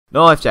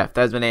NoLifeJeff,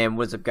 that's my name.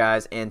 What's up,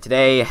 guys? And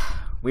today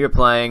we are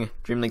playing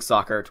Dream League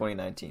Soccer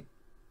 2019.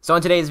 So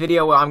in today's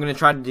video, what I'm going to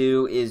try to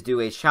do is do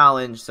a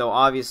challenge. So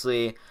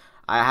obviously,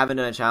 I haven't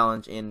done a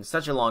challenge in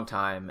such a long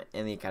time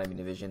in the Academy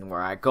Division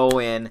where I go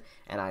in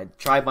and I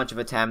try a bunch of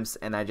attempts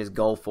and I just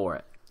go for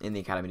it in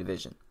the Academy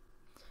Division.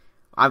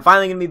 I'm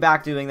finally going to be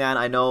back doing that.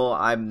 I know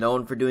I'm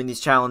known for doing these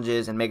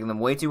challenges and making them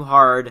way too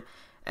hard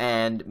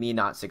and me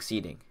not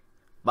succeeding.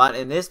 But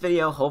in this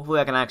video,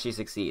 hopefully I can actually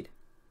succeed.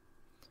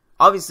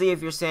 Obviously,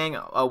 if you're saying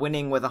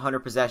winning with 100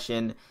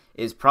 possession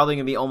is probably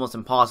going to be almost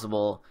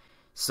impossible,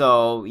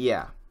 so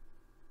yeah.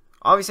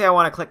 Obviously, I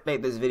want to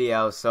clickbait this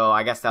video, so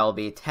I guess that will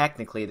be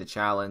technically the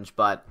challenge,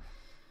 but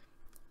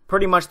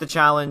pretty much the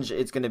challenge,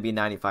 it's going to be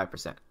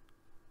 95%.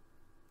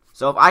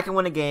 So if I can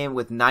win a game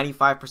with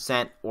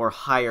 95% or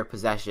higher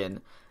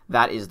possession,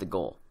 that is the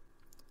goal.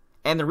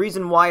 And the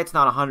reason why it's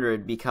not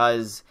 100,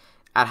 because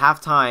at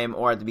halftime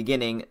or at the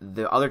beginning,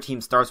 the other team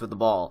starts with the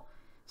ball,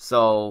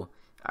 so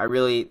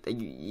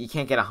you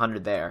can't get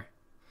 100 there.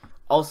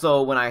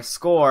 Also, when I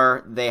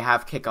score, they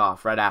have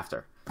kickoff right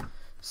after.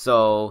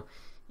 So,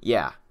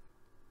 yeah.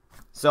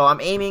 So I'm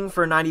aiming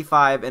for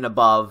 95 and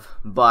above,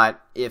 but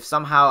if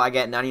somehow I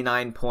get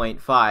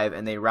 99.5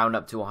 and they round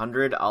up to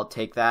 100, I'll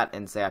take that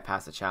and say I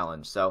passed the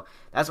challenge. So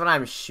that's what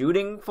I'm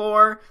shooting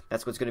for.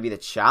 That's what's going to be the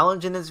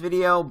challenge in this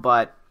video,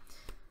 but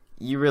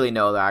you really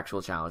know the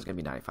actual challenge is going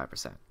to be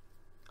 95%.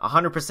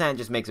 100%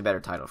 just makes a better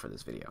title for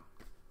this video.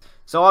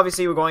 So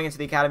obviously we're going into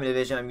the Academy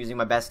Division. I'm using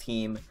my best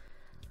team.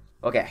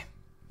 Okay,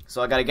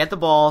 so I gotta get the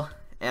ball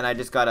and I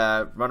just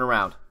gotta run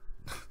around.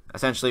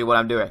 Essentially what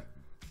I'm doing.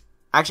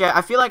 Actually,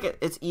 I feel like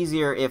it's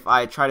easier if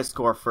I try to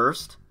score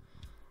first,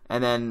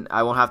 and then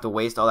I won't have to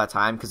waste all that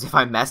time, because if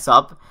I mess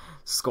up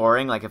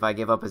scoring, like if I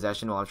give up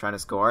possession while I'm trying to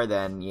score,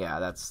 then yeah,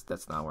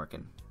 that's not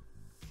working.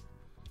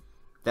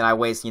 Then I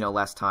waste,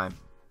 less time.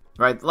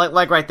 Right,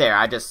 like right there,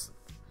 I just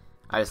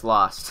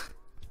lost.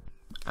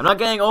 I'm not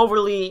getting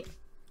overly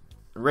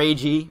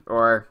ragey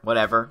or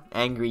whatever,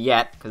 angry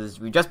yet, because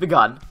we've just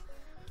begun.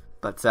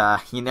 But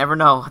you never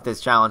know what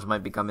this challenge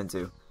might become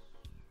into.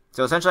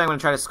 So essentially I'm going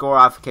to try to score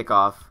off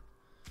kickoff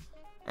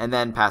and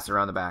then pass it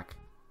around the back,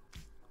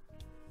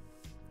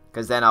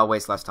 because then I'll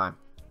waste less time.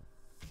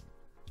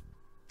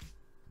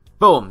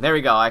 Boom, there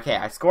we go. Okay,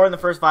 I scored in the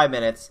first 5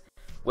 minutes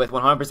with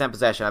 100%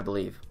 possession, I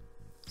believe.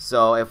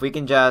 So if we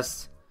can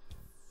just,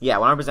 yeah,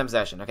 100%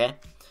 possession, okay?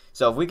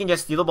 So if we can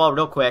just steal the ball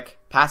real quick,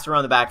 pass it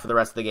around the back for the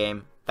rest of the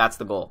game, that's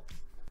the goal.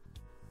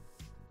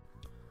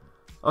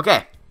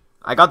 Okay,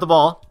 I got the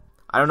ball.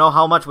 I don't know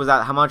how much was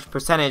that, how much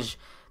percentage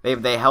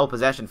they held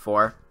possession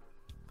for.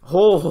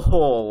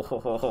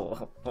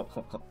 Oh,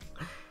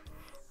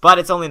 but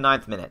it's only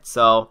 9th minute,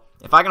 so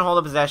if I can hold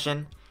a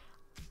possession,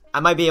 I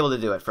might be able to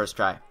do it first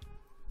try.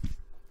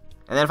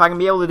 And then if I can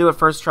be able to do it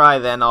first try,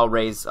 then I'll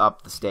raise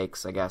up the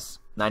stakes, I guess.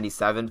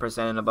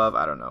 97% and above,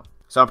 I don't know.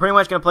 So I'm pretty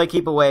much going to play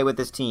keep away with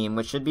this team,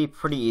 which should be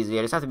pretty easy.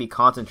 I just have to be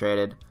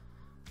concentrated.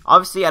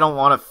 Obviously, I don't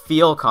want to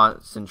feel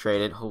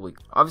concentrated.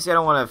 Obviously, I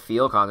don't want to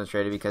feel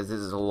concentrated because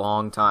this is a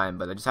long time,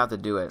 but I just have to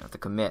do it. I have to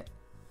commit.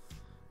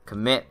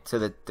 Commit to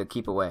the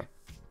keep away.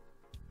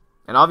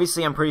 And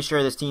obviously, I'm pretty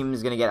sure this team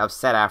is going to get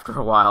upset after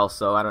a while,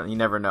 so you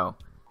never know.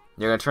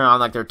 They're going to turn on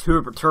like their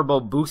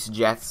turbo boost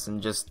jets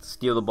and just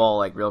steal the ball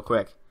like real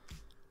quick,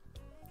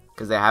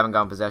 because they haven't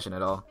gotten possession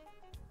at all.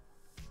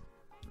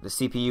 The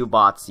CPU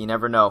bots, you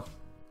never know.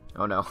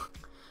 Oh no.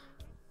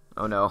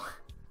 Oh no.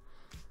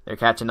 They're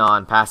catching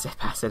on. Pass it,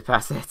 pass it,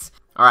 pass it.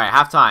 Alright,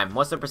 halftime.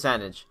 What's the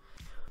percentage?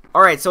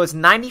 Alright, so it's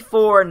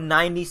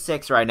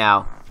 94-96 right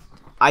now.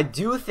 I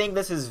do think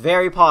this is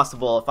very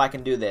possible if I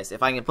can do this.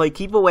 If I can play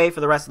keep away for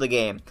the rest of the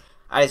game.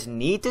 I just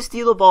need to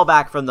steal the ball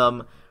back from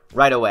them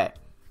right away.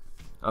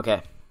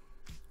 Okay.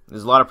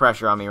 There's a lot of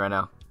pressure on me right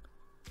now.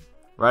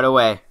 Right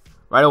away.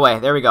 Right away.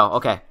 There we go.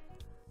 Okay.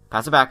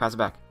 Pass it back, pass it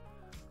back.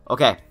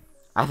 Okay.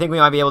 I think we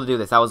might be able to do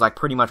this. That was like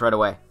pretty much right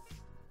away.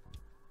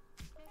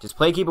 Just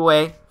play keep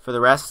away for the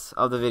rest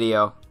of the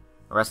video.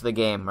 The rest of the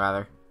game,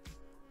 rather.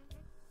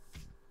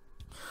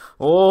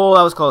 Oh,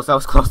 that was close, that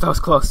was close, that was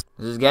close.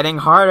 This is getting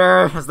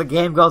harder as the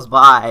game goes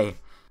by.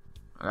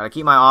 I gotta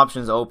keep my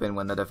options open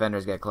when the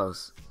defenders get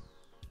close.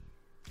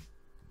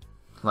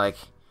 Like,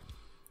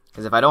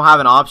 because if I don't have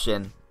an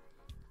option,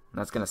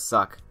 that's gonna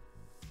suck.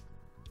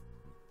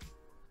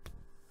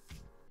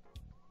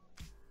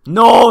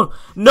 No!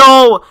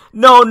 No!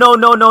 No, no,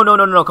 no, no, no,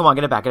 no, no, come on,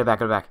 get it back, get it back,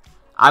 get it back.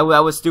 I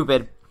was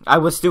stupid. I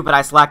was stupid.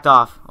 I slacked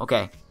off.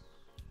 Okay.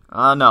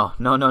 No. No,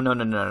 no, no, no,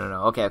 no, no,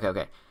 no. Okay, okay,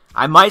 okay.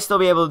 I might still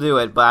be able to do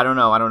it, but I don't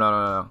know. I don't know.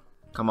 No.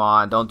 Come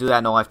on. Don't do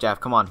that, NoLifeJeff.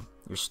 Come on.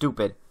 You're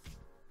stupid.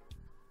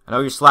 I know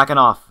you're slacking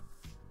off.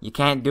 You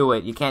can't do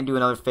it. You can't do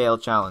another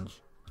failed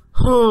challenge.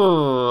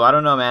 Whew. I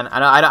don't know, man.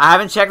 I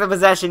haven't checked the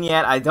possession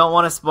yet. I don't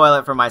want to spoil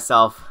it for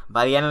myself.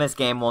 By the end of this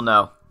game, we'll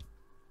know.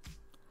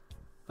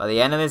 By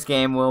the end of this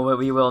game,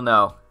 we will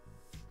know.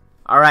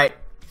 Alright.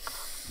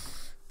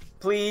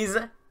 Please.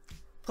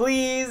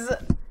 Please.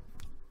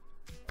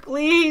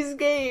 Please,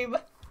 game.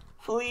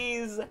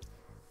 Please.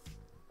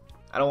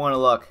 I don't want to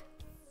look.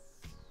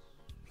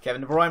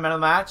 Kevin De Bruyne, man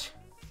of the match.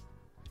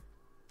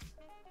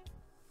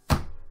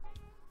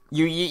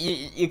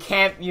 You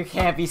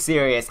can't be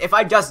serious. If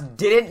I just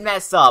didn't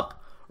mess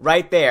up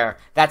right there,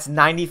 that's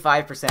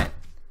 95%.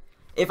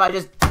 If I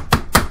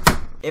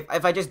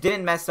just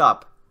didn't mess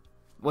up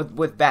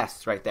with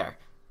best right there.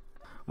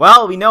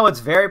 Well, we know it's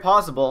very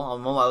possible. I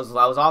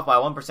was off by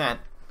 1%,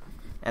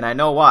 and I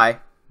know why,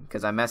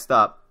 because I messed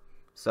up.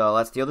 So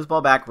let's steal this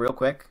ball back real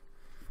quick,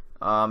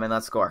 and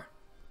let's score.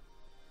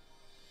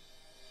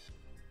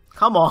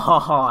 Come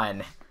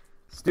on!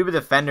 Stupid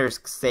defender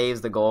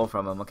saves the goal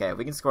from him. Okay, if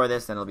we can score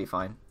this, then it'll be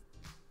fine.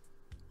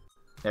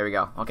 There we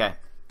go. Okay.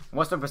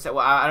 What's the percent?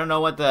 Well, I don't know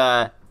what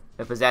the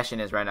possession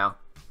is right now.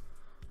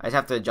 I just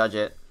have to judge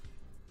it.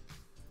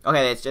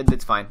 Okay,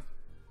 it's fine.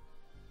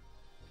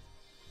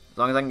 As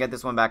long as I can get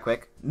this one back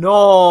quick.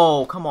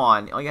 No! Come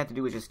on. All you have to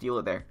do is just steal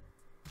it there.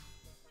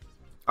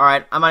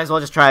 Alright, I might as well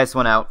just try this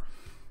one out.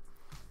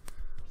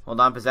 Hold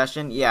on,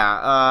 possession.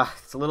 Yeah,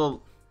 it's a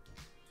little...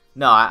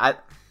 No, I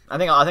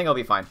think I'll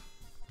be fine.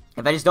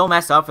 If I just don't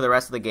mess up for the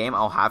rest of the game,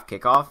 I'll have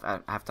kickoff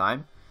at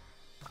halftime.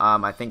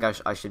 I think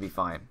I should be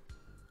fine.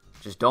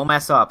 Just don't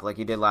mess up like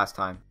you did last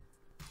time.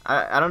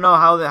 I don't know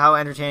how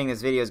entertaining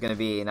this video is going to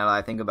be now that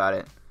I think about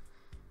it.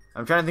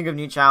 I'm trying to think of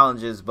new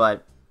challenges,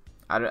 but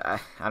I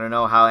don't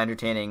know how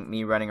entertaining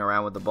me running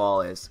around with the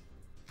ball is.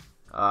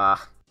 I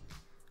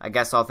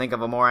guess I'll think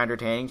of a more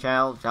entertaining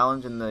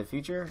challenge in the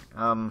future.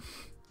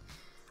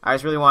 I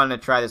just really wanted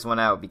to try this one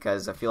out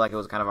because I feel like it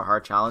was kind of a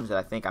hard challenge that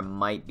I think I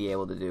might be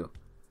able to do.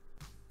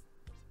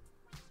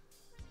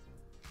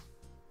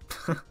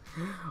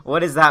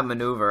 What is that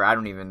maneuver? I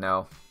don't even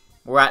know.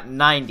 We're at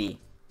 90.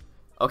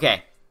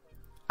 Okay.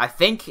 I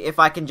think if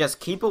I can just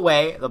keep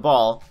away the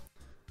ball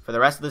for the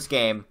rest of this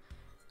game,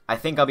 I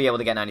think I'll be able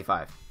to get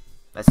 95.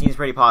 That seems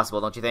pretty possible,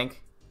 don't you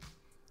think?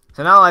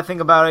 So now that I think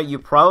about it, you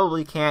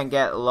probably can't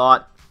get a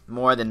lot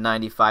more than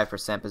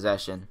 95%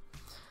 possession.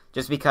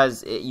 Just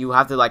because you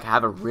have to like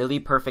have a really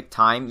perfect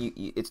time.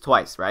 It's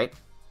twice, right?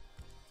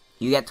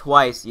 You get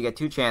twice. You get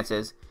 2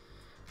 chances.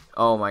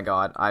 Oh my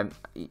god.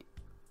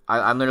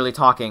 I'm literally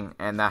talking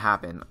and that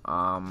happened.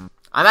 I'm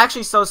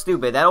actually so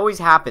stupid. That always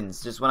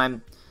happens. Just when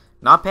I'm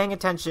not paying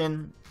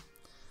attention.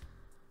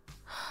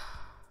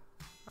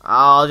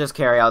 I'll just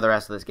carry out the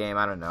rest of this game.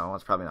 I don't know.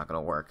 It's probably not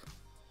going to work.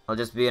 It'll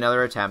just be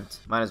another attempt.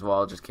 Might as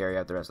well just carry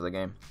out the rest of the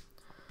game.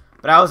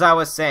 But as I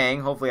was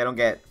saying, hopefully I don't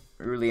get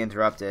rudely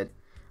interrupted.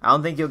 I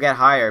don't think you'll get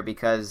higher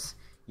because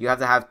you have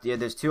to have.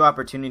 There's 2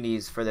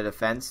 opportunities for the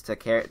defense to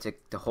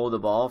hold the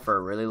ball for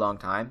a really long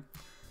time.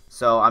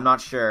 So I'm not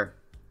sure.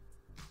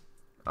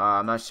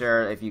 I'm not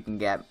sure if you can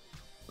get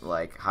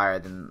like higher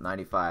than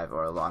 95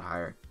 or a lot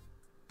higher.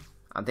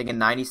 I'm thinking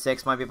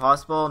 96 might be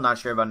possible. Not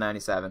sure about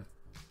 97.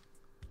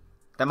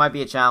 That might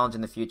be a challenge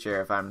in the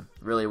future if I'm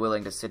really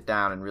willing to sit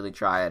down and really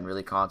try and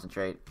really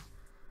concentrate.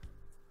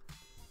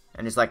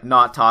 And just like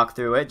not talk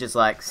through it, just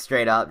like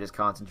straight up, just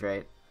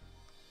concentrate.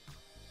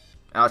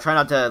 And I'll try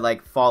not to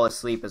like fall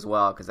asleep as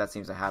well, because that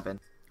seems to happen.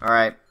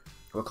 Alright,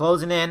 we're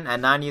closing in at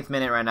 90th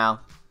minute right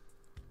now.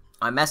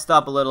 I messed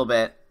up a little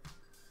bit.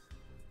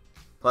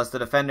 Plus the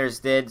defenders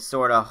did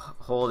sort of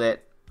hold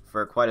it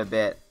for quite a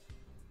bit.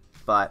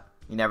 But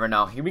you never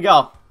know. Here we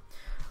go.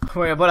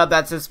 We're going to put up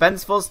that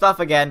suspenseful stuff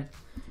again.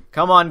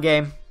 Come on,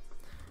 game.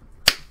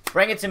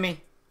 Bring it to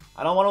me.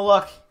 I don't want to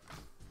look.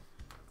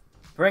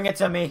 Bring it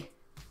to me.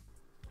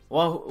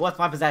 Well, what's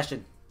my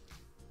possession?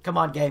 Come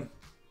on, game.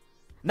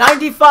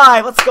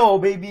 95! Let's go,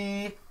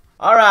 baby!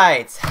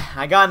 Alright.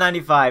 I got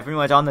 95. Pretty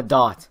much on the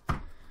dot.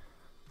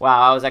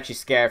 Wow, I was actually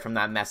scared from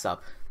that mess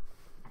up.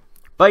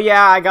 But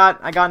yeah, I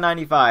got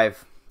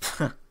 95.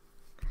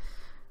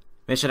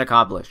 Mission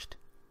accomplished.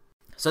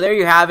 So there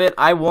you have it.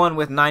 I won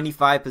with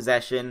 95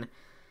 possession.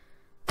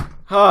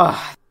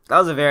 That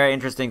was a very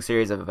interesting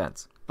series of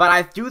events. But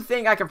I do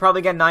think I could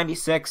probably get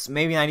 96,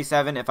 maybe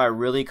 97 if I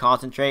really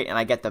concentrate and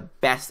I get the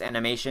best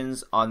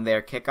animations on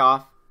their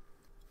kickoff.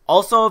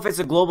 Also, if it's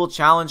a Global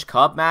Challenge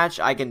Cup match,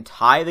 I can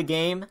tie the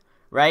game,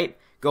 right?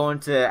 Go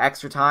into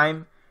extra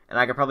time, and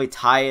I could probably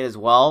tie it as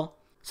well.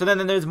 So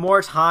then there's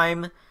more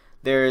time.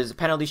 There's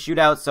penalty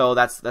shootout, so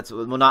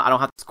I don't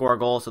have to score a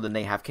goal, so then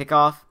they have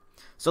kickoff.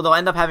 So they'll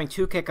end up having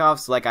 2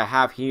 kickoffs like I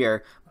have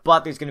here,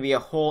 but there's going to be a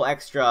whole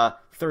extra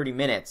 30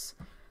 minutes.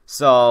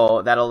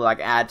 So that'll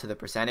like add to the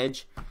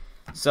percentage.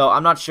 So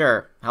I'm not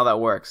sure how that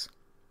works.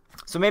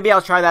 So maybe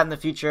I'll try that in the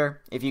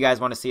future if you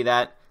guys want to see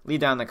that. Leave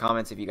down in the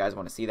comments if you guys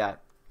want to see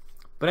that.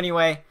 But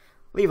anyway,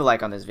 leave a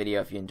like on this video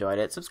if you enjoyed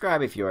it.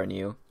 Subscribe if you are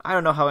new. I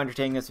don't know how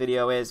entertaining this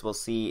video is. We'll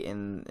see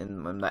in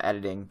the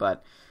editing,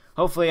 but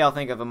hopefully I'll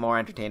think of a more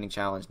entertaining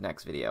challenge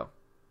next video.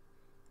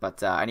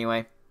 But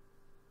anyway,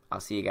 I'll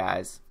see you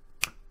guys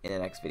in the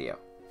next video.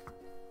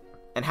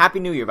 And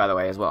Happy New Year, by the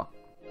way, as well.